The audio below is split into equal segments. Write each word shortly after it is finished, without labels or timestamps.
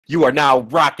You are now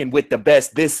rocking with the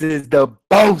best. This is the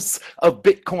boss of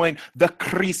Bitcoin, the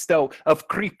Cristo of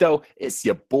crypto. It's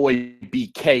your boy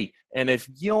BK. And if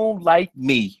you don't like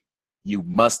me, you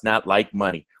must not like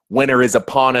money. Winter is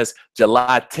upon us.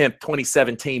 July 10th,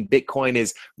 2017, Bitcoin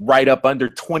is right up under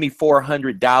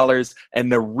 $2,400. And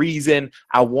the reason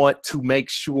I want to make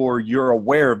sure you're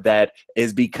aware of that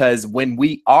is because when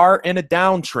we are in a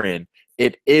downtrend,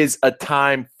 it is a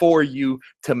time for you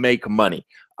to make money.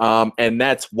 And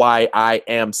that's why I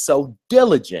am so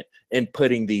diligent in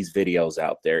putting these videos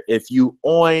out there. If you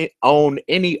own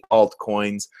any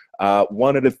altcoins,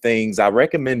 one of the things I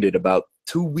recommended about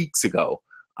 2 weeks ago,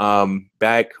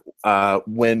 back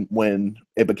when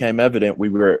it became evident we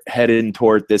were heading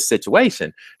toward this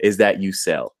situation, is that you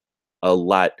sell a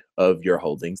lot of your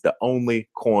holdings. The only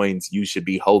coins you should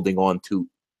be holding on to,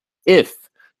 if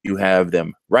you have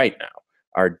them right now,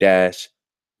 are Dash,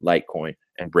 Litecoin,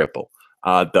 and Ripple.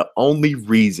 The only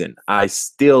reason I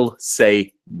still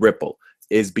say Ripple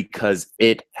is because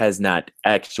it has not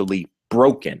actually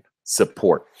broken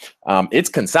support. It's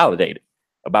consolidated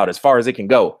about as far as it can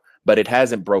go, but it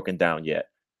hasn't broken down yet.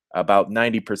 About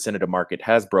 90% of the market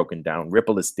has broken down.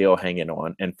 Ripple is still hanging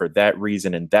on. And for that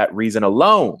reason and that reason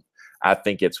alone, I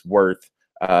think it's worth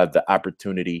the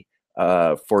opportunity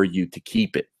for you to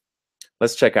keep it.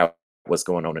 Let's check out what's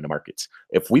going on in the markets.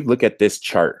 If we look at this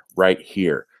chart right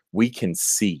here, we can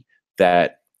see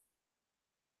that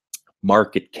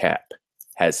market cap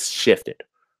has shifted.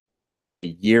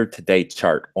 The year-to-date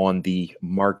chart on the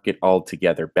market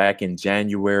altogether. Back in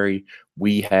January,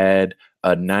 we had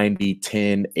a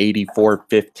 90-10,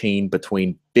 84-15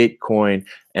 between Bitcoin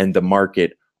and the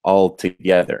market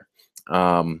altogether.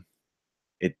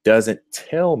 It doesn't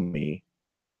tell me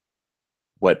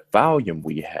what volume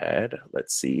we had.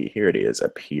 Let's see, here it is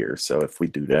up here. So if we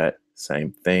do that,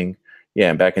 same thing. Yeah,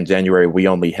 and back in January, we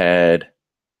only had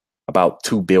about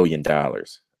 $2 billion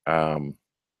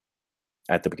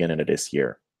at the beginning of this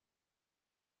year.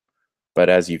 But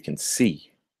as you can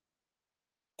see,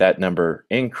 that number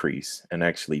increased and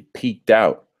actually peaked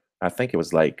out. I think it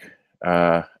was like,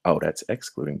 oh, that's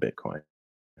excluding Bitcoin.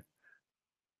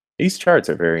 These charts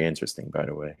are very interesting, by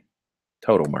the way.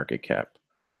 Total market cap.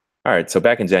 All right, so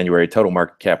back in January, total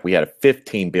market cap, we had a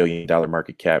 $15 billion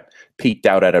market cap, peaked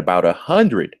out at about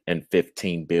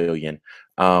 $115 billion.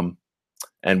 And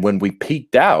when we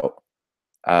peaked out,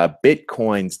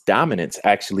 Bitcoin's dominance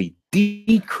actually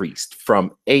decreased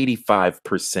from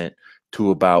 85% to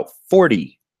about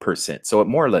 40%. So it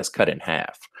more or less cut in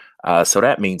half. So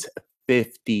that means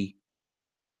 $50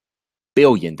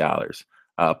 billion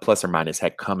plus or minus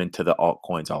had come into the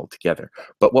altcoins altogether.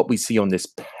 But what we see on this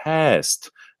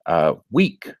past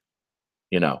week,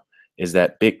 is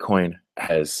that Bitcoin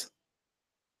has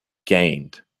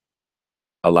gained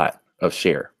a lot of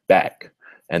share back,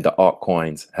 and the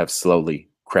altcoins have slowly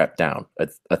crept down.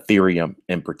 Ethereum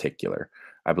in particular,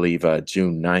 I believe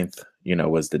June 9th,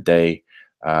 was the day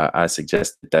I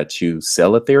suggested that you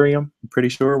sell Ethereum. I'm pretty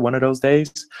sure one of those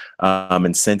days.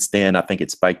 And since then, I think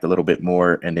it spiked a little bit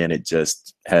more, and then it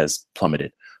just has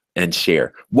plummeted and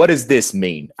share. What does this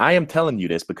mean? I am telling you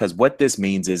this because what this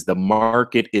means is the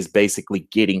market is basically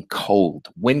getting cold.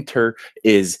 Winter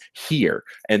is here.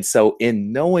 And so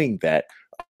in knowing that,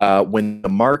 when the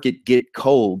market get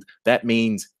cold, that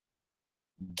means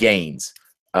gains,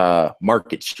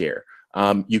 market share.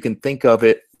 You can think of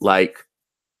it like,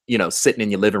 sitting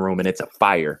in your living room and it's a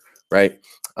fire, right?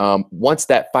 Once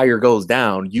that fire goes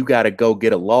down, you got to go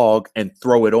get a log and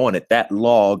throw it on it. That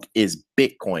log is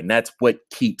Bitcoin. That's what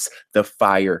keeps the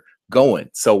fire going.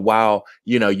 So while,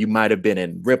 you might have been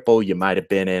in Ripple, you might have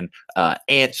been in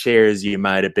Ant shares, you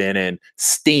might have been in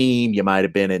Steam, you might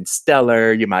have been in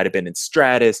Stellar, you might have been in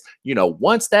Stratus,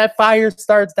 once that fire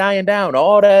starts dying down,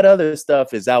 all that other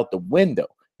stuff is out the window.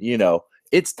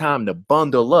 It's time to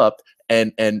bundle up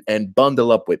and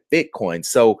bundle up with Bitcoin.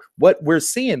 So what we're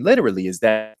seeing literally is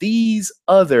that these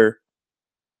other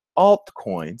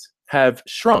altcoins have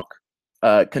shrunk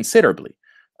considerably,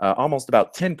 almost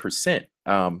about 10%.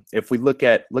 If we look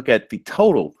at the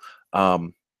total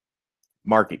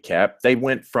market cap, they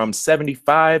went from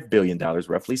 $75 billion,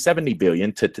 roughly $70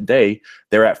 billion, to today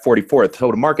they're at 44. The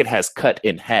total market has cut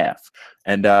in half,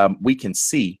 and we can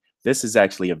see. This is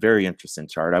actually a very interesting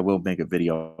chart. I will make a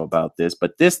video about this,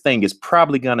 but this thing is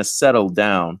probably going to settle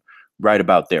down right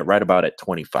about there, right about at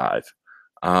 25.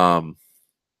 And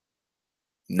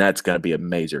that's going to be a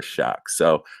major shock.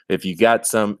 So if you got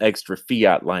some extra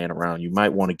fiat lying around, you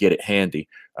might want to get it handy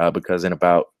because in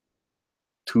about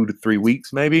 2 to 3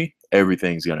 weeks, maybe,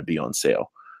 everything's going to be on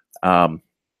sale.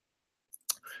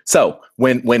 So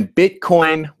when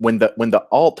Bitcoin, when the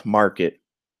alt market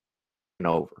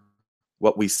over,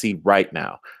 what we see right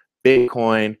now,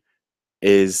 Bitcoin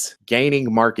is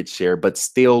gaining market share, but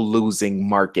still losing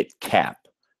market cap.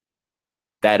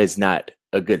 That is not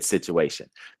a good situation.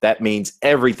 That means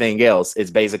everything else is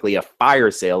basically a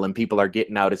fire sale and people are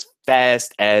getting out as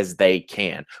fast as they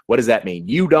can. What does that mean?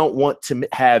 You don't want to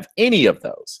have any of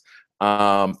those.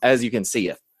 As you can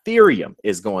see, Ethereum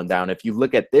is going down. If you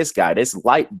look at this guy, this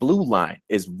light blue line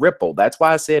is Ripple. That's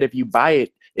why I said if you buy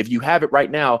it, if you have it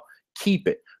right now, keep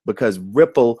it, because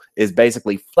Ripple is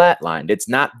basically flatlined. It's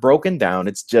not broken down.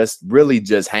 It's just really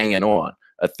just hanging on.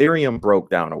 Ethereum broke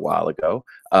down a while ago.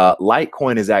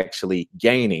 Litecoin is actually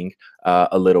gaining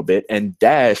a little bit, and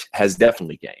Dash has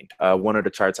definitely gained. One of the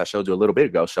charts I showed you a little bit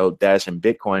ago showed Dash and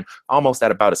Bitcoin almost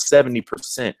at about a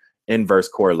 70% inverse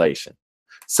correlation.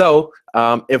 So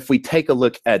if we take a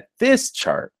look at this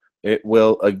chart, it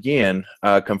will again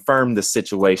confirm the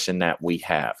situation that we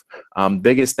have.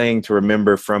 Biggest thing to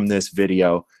remember from this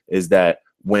video is that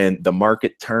when the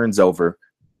market turns over,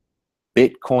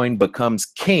 Bitcoin becomes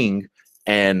king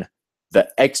and the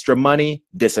extra money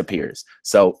disappears.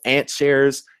 So ant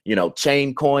shares, you know,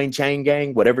 chain coin, chain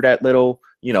gang, whatever that little,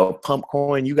 you know, pump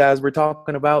coin you guys were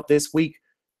talking about this week,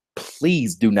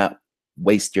 please do not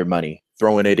waste your money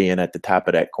throwing it in at the top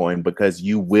of that coin, because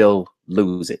you will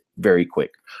lose it very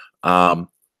quick.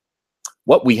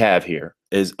 What we have here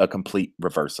is a complete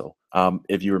reversal.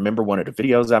 If you remember one of the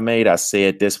videos I made, I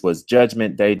said this was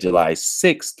Judgment Day, July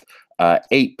 6th,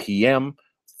 8 p.m.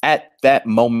 At that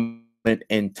moment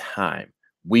in time,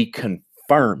 we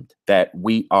confirmed that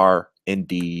we are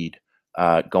indeed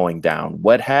going down.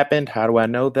 What happened? How do I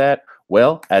know that?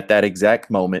 Well, at that exact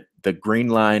moment, the green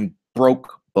line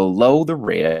broke below the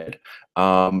red.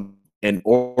 In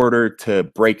order to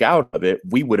break out of it,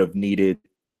 we would have needed,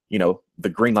 you know, the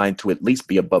green line to at least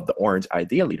be above the orange,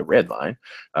 ideally the red line,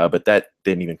 but that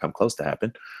didn't even come close to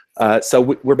happen. So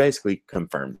we're basically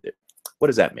confirmed it. What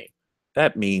does that mean?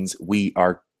 That means we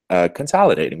are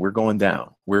consolidating. We're going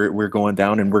down. We're going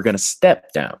down, and we're going to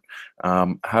step down.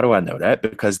 How do I know that?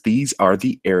 Because these are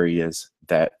the areas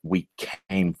that we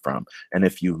came from, and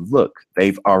if you look,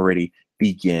 they've already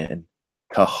begun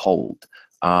to hold.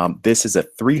 This is a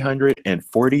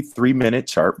 343-minute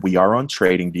chart. We are on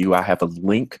TradingView. I have a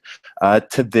link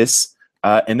to this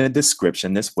in the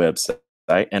description, this website.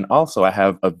 And also I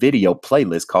have a video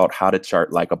playlist called How to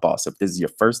Chart Like a Boss. If this is your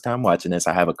first time watching this,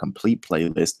 I have a complete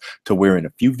playlist to where in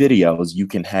a few videos you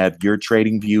can have your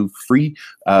TradingView free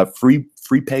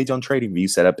page on TradingView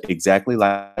set up exactly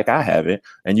like I have it.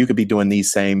 And you could be doing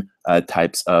these same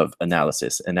types of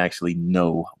analysis and actually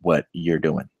know what you're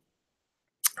doing.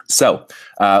 So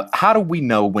how do we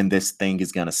know when this thing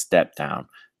is going to step down?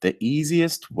 The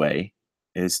easiest way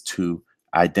is to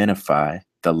identify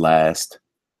the last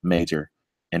major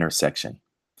intersection.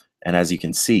 And as you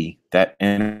can see, that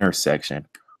intersection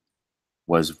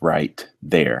was right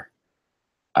there.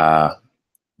 The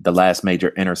last major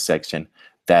intersection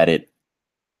that it.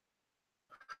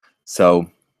 So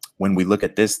when we look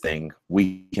at this thing,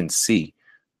 we can see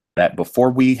that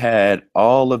before we had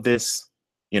all of this,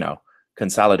 you know,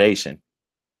 consolidation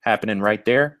happening right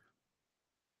there,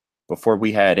 before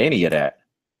we had any of that,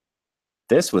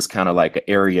 this was kind of like an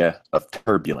area of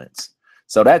turbulence.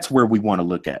 So that's where we want to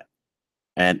look at.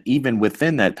 And even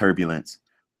within that turbulence,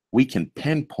 we can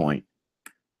pinpoint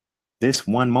this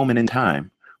one moment in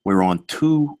time where on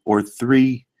 2 or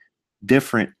 3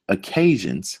 different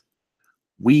occasions,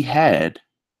 we had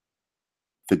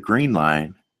the green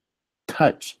line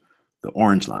touch the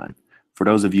orange line. For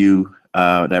those of you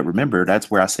that remember, that's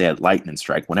where I said lightning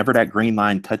strike. Whenever that green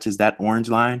line touches that orange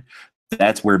line,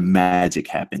 that's where magic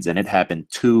happens. And it happened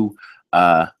 2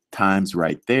 times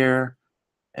right there.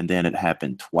 And then it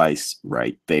happened twice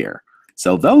right there.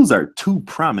 So those are 2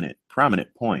 prominent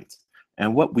points.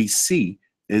 And what we see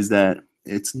is that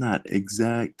it's not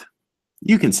exact.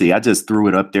 You can see I just threw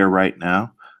it up there right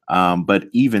now. But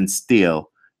even still,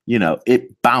 you know,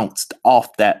 it bounced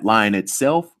off that line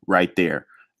itself right there.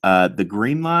 The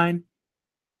green line,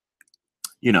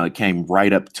 you know, it came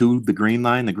right up to the green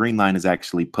line. The green line is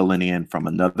actually pulling in from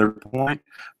another point,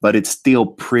 but it's still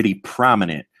pretty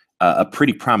prominent, a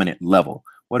pretty prominent level.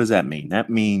 What does that mean? That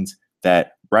means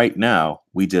that right now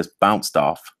we just bounced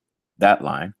off that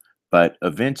line, but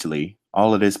eventually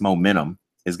all of this momentum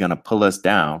is going to pull us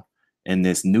down in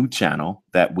this new channel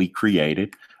that we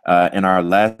created. In our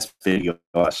last video,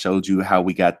 I showed you how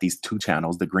we got these 2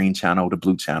 channels, the green channel, the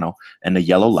blue channel, and the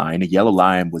yellow line. The yellow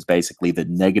line was basically the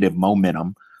negative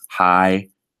momentum, high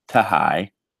to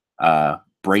high,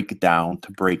 breakdown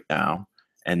to breakdown.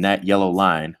 And that yellow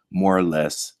line, more or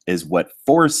less, is what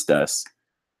forced us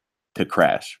to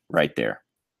crash right there.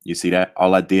 You see that?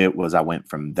 All I did was I went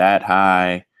from that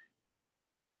high,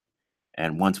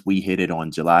 and once we hit it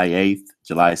on July 8th,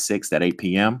 July 6th at 8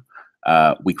 p.m.,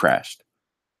 we crashed.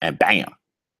 And bam,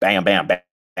 bam, bam, bam,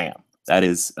 bam. That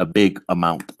is a big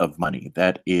amount of money.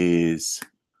 That is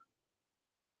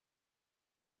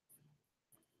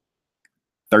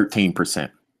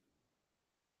 13%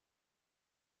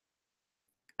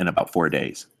 in about 4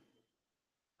 days.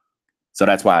 So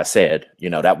that's why I said,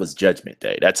 that was Judgment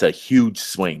Day. That's a huge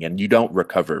swing, and you don't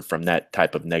recover from that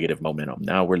type of negative momentum.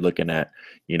 Now we're looking at,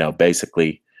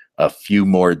 basically a few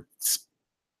more,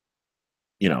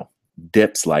 you know,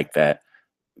 dips like that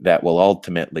will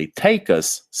ultimately take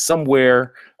us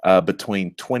somewhere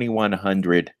between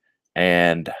 2100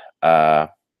 and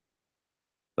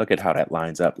look at how that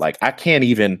lines up. Like I can't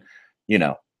even,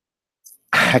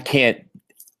 I can't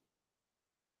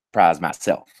prize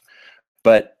myself.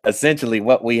 But essentially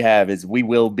what we have is we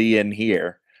will be in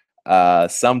here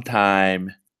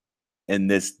sometime in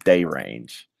this day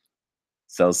range.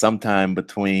 So sometime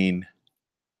between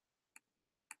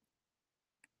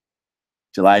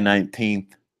July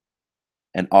 19th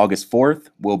and August 4th,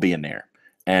 we'll be in there.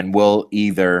 And we'll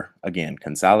either, again,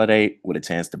 consolidate with a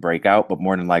chance to break out, but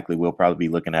more than likely, we'll probably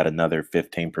be looking at another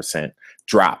 15%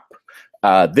 drop.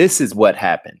 This is what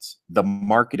happens. The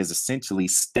market is essentially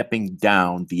stepping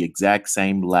down the exact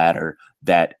same ladder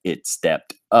that it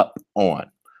stepped up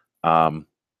on. And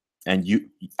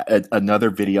another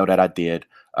video that I did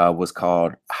was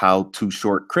called How to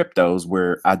Short Cryptos,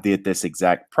 where I did this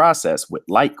exact process with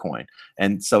Litecoin.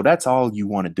 And so that's all you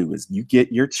want to do is you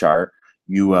get your chart,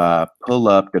 you pull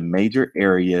up the major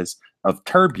areas of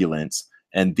turbulence,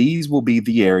 and these will be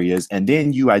the areas, and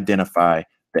then you identify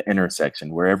the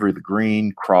intersection, wherever the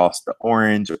green crossed the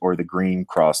orange or the green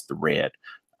crossed the red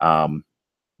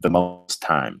the most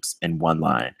times in one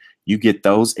line. You get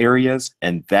those areas,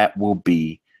 and that will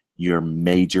be your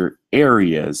major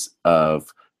areas of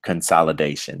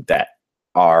consolidation that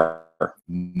are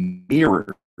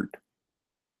mirrored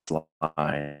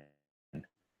line.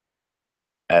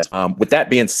 With that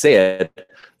being said,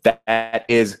 that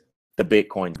is the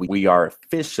Bitcoin. We are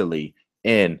officially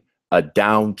in a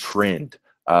downtrend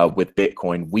with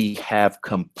Bitcoin. We have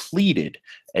completed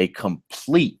a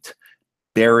complete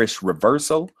bearish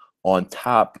reversal on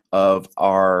top of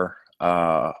our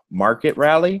market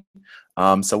rally.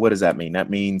 So what does that mean? That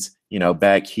means,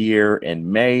 back here in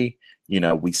May,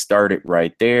 we started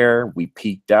right there. We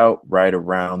peaked out right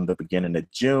around the beginning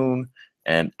of June.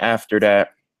 And after that,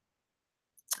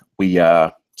 we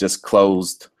just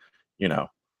closed,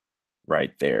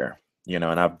 right there. And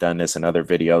I've done this in other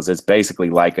videos. It's basically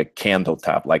like a candle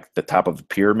top, like the top of a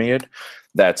pyramid.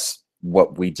 That's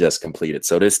what we just completed.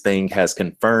 So this thing has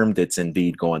confirmed it's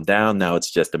indeed going down. Now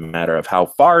it's just a matter of how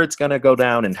far it's going to go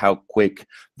down and how quick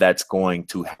that's going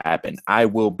to happen. I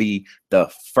will be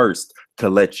the first to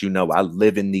let you know. I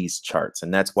live in these charts,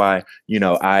 and that's why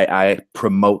I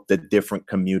promote the different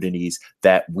communities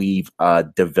that we've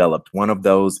developed. One of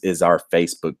those is our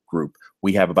Facebook group.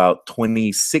 We have about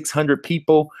 2,600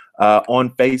 people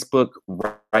on Facebook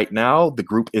right now. The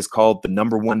group is called the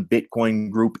 #1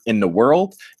 Bitcoin group in the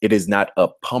world. It is not a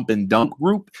pump and dump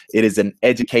group. It is an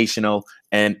educational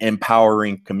and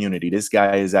empowering community. This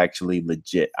guy is actually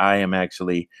legit. I am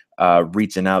actually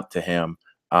reaching out to him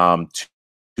to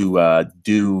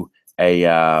do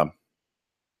a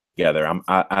together.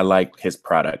 I like his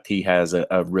product. He has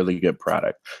a really good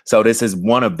product. So this is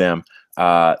one of them.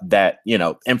 That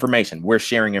information, we're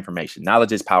sharing information.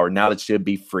 Knowledge is power. Knowledge should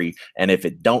be free, and if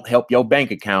it don't help your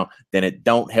bank account, then it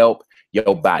don't help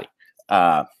your body.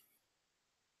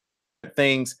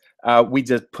 Things we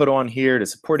just put on here to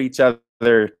support each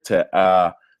other,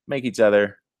 to make each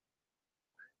other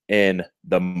in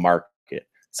the market.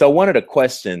 So one of the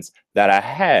questions that I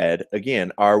had,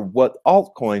 again, are what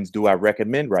altcoins do I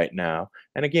recommend right now?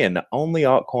 And again, the only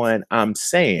altcoin I'm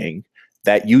saying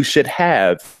that you should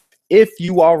have if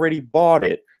you already bought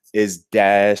it is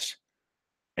Dash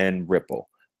and Ripple.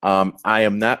 I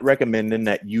am not recommending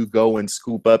that you go and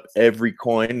scoop up every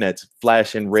coin that's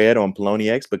flashing red on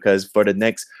Poloniex, because for the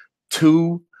next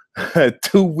 2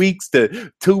 weeks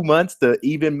to 2 months to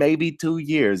even maybe 2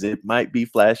 years, it might be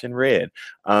flashing red.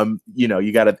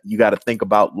 You gotta think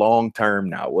about long term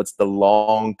now. What's the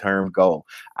long term goal?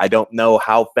 I don't know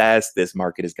how fast this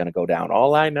market is going to go down.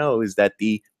 All I know is that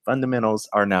the fundamentals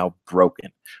are now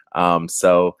broken.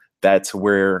 So that's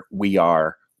where we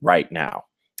are right now.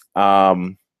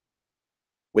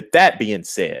 With that being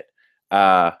said,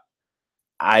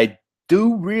 I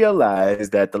do realize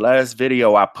that the last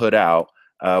video I put out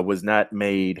was not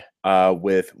made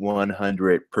with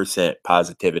 100%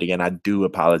 positivity, and I do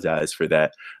apologize for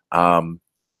that.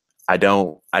 I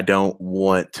don't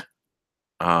want,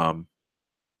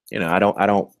 you know, I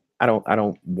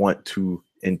don't want to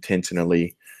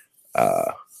intentionally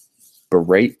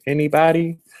berate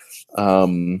anybody.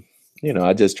 Um, you know,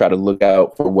 I just try to look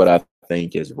out for what I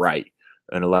think is right.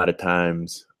 And a lot of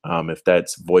times, if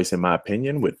that's voicing my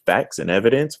opinion with facts and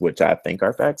evidence, which I think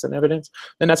are facts and evidence,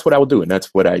 then that's what I will do, and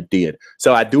that's what I did.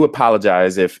 So I do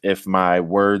apologize if my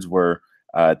words were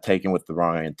taken with the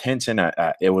wrong intention.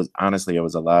 It was honestly, it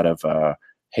was a lot of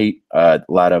hate, a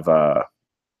lot of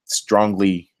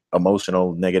strongly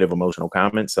emotional, negative emotional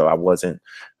comments. So I wasn't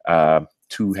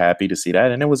too happy to see that.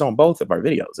 And it was on both of our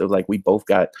videos. It was like we both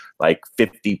got like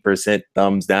 50%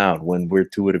 thumbs down when we're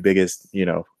two of the biggest, you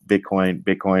know,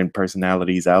 Bitcoin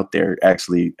personalities out there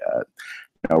actually you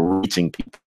know, reaching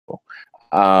people.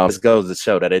 This goes to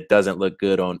show that it doesn't look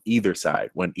good on either side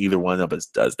when either one of us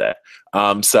does that.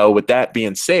 So with that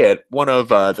being said, one of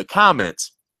the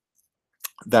comments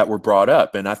that were brought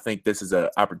up, and I think this is an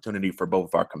opportunity for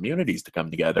both of our communities to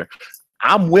come together.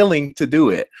 I'm willing to do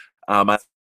it. I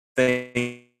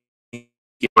think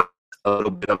it's a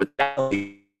little bit of a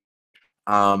challenge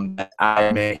that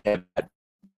I may have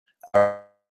had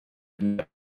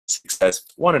success.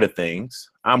 One of the things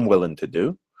I'm willing to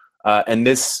do, and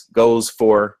this goes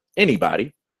for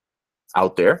anybody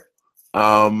out there,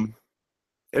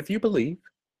 if you believe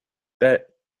that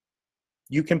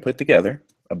you can put together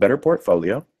a better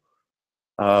portfolio,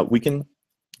 we can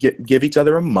give each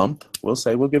other a month. We'll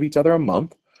say we'll give each other a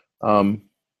month.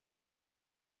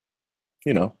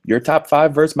 You know, your top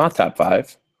 5 versus my top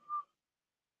 5,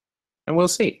 and we'll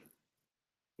see.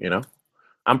 You know,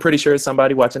 I'm pretty sure it's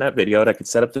somebody watching that video that could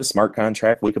set up the smart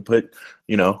contract. We could put,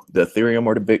 you know, the Ethereum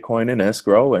or the Bitcoin in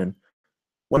escrow, and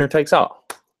winner takes all.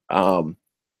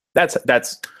 That's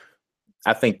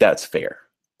I think that's fair.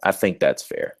 I think that's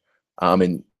fair.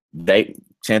 And they,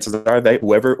 chances are they,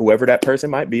 whoever that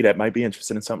person might be that might be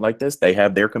interested in something like this, they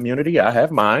have their community, I have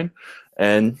mine,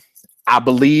 and I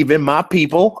believe in my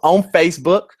people on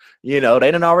Facebook. You know, they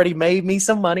done already made me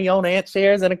some money on Ant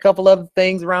Shares and a couple other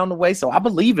things around the way. So I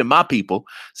believe in my people.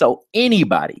 So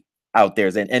anybody out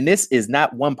there, and this is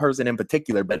not one person in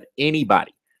particular, but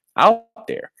anybody out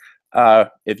there,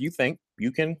 if you think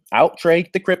you can out trade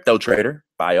the crypto trader,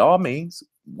 by all means,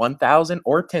 1,000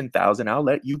 or 10,000, I'll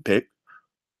let you pick.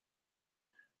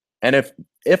 And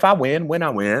if I win, when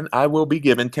I win, I will be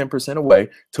giving 10% away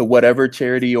to whatever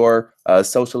charity or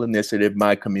social initiative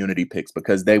my community picks,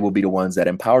 because they will be the ones that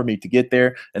empower me to get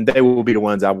there, and they will be the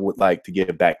ones I would like to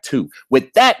give back to.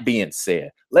 With that being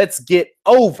said, let's get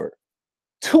over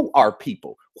to our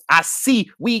people. I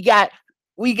see we got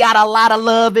a lot of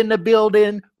love in the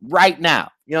building right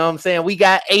now. You know what I'm saying? We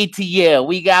got ATL,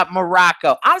 we got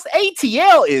Morocco.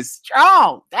 ATL is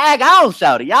strong. Dag on,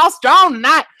 shouty. Y'all strong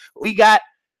tonight. We got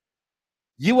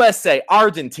USA,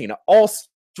 Argentina,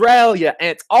 Australia,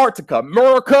 Antarctica,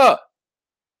 America,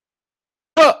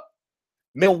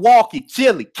 Milwaukee,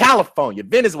 Chile, California,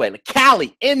 Venezuela,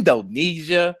 Cali,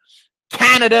 Indonesia,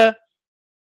 Canada,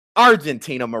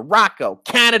 Argentina, Morocco,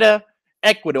 Canada,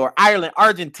 Ecuador, Ireland,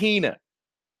 Argentina,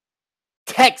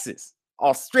 Texas,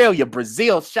 Australia,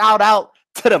 Brazil. Shout out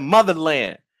to the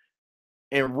motherland.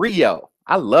 And Rio.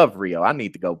 I love Rio. I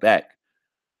need to go back.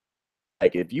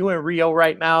 Like, if you in Rio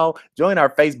right now, join our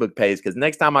Facebook page, because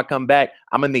next time I come back,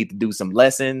 I'm gonna need to do some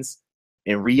lessons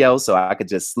in Rio so I could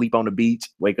just sleep on the beach,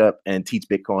 wake up, and teach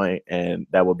Bitcoin, and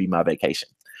that will be my vacation.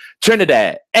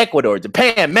 Trinidad, Ecuador,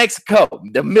 Japan, Mexico,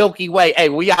 the Milky Way. Hey,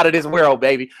 we out of this world,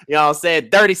 baby. You know what I'm saying?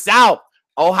 Dirty South,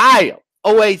 Ohio,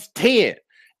 OH10.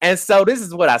 And so this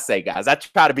is what I say, guys. I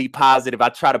try to be positive. I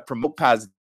try to promote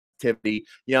positivity.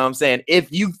 You know what I'm saying?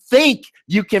 If you think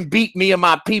you can beat me and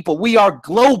my people, we are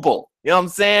global. You know what I'm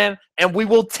saying? And we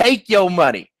will take your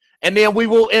money, and then we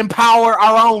will empower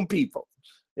our own people.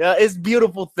 Yeah, it's a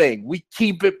beautiful thing. We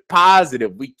keep it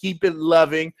positive. We keep it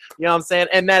loving. You know what I'm saying?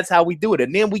 And that's how we do it.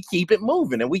 And then we keep it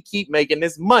moving, and we keep making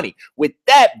this money. With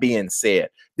that being said,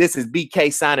 this is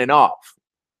BK signing off.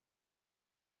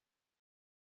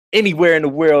 Anywhere in the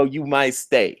world you might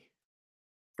stay,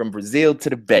 from Brazil to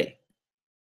the Bay.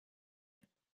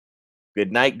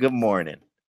 Good night, good morning,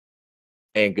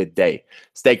 and good day.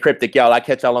 Stay cryptic, y'all. I'll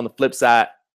catch y'all on the flip side.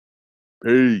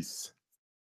 Peace.